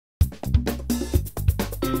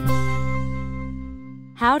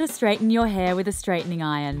How to straighten your hair with a straightening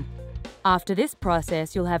iron. After this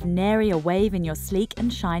process, you'll have nary a wave in your sleek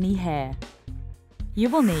and shiny hair. You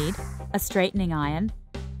will need a straightening iron,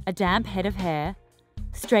 a damp head of hair,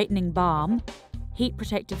 straightening balm, heat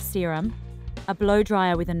protective serum, a blow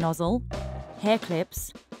dryer with a nozzle, hair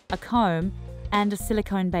clips, a comb, and a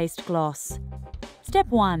silicone-based gloss. Step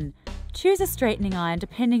 1. Choose a straightening iron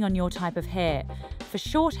depending on your type of hair. For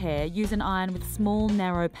short hair, use an iron with small,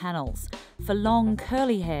 narrow panels. For long,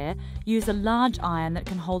 curly hair, use a large iron that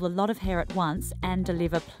can hold a lot of hair at once and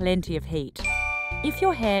deliver plenty of heat. If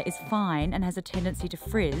your hair is fine and has a tendency to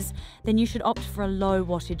frizz, then you should opt for a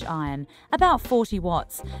low-wattage iron, about 40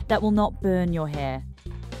 watts, that will not burn your hair.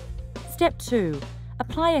 Step 2.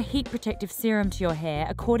 Apply a heat protective serum to your hair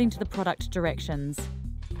according to the product directions.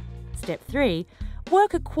 Step 3.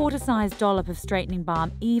 Work a quarter-sized dollop of straightening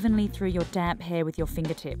balm evenly through your damp hair with your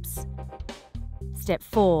fingertips. Step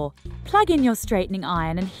 4. Plug in your straightening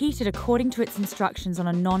iron and heat it according to its instructions on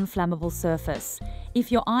a non-flammable surface.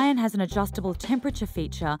 If your iron has an adjustable temperature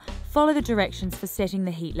feature, follow the directions for setting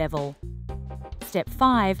the heat level. Step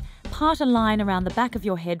 5. Part a line around the back of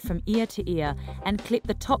your head from ear to ear and clip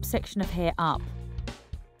the top section of hair up.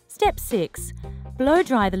 Step 6. Blow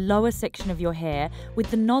dry the lower section of your hair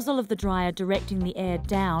with the nozzle of the dryer directing the air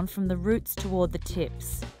down from the roots toward the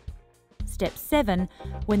tips. Step 7.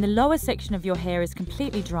 When the lower section of your hair is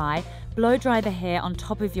completely dry, blow dry the hair on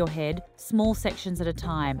top of your head, small sections at a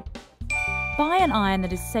time. Buy an iron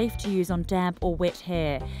that is safe to use on damp or wet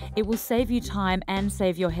hair. It will save you time and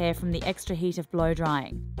save your hair from the extra heat of blow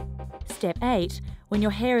drying. Step 8. When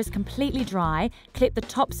your hair is completely dry, clip the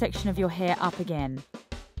top section of your hair up again.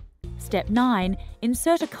 Step 9.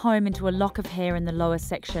 Insert a comb into a lock of hair in the lower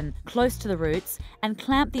section, close to the roots, and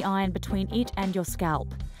clamp the iron between it and your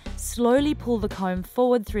scalp. Slowly pull the comb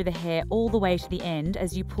forward through the hair all the way to the end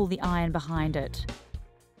as you pull the iron behind it.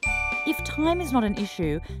 If time is not an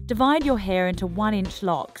issue, divide your hair into 1-inch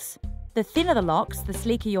locks. The thinner the locks, the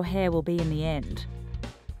sleeker your hair will be in the end.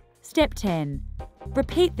 Step 10.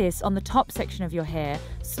 Repeat this on the top section of your hair,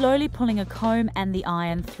 slowly pulling a comb and the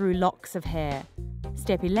iron through locks of hair.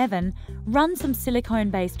 Step 11. Run some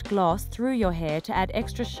silicone-based gloss through your hair to add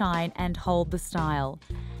extra shine and hold the style.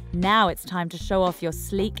 Now it's time to show off your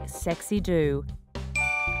sleek, sexy do.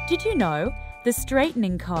 Did you know the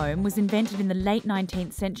straightening comb was invented in the late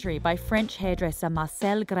 19th century by French hairdresser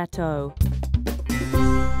Marcel Gratteau?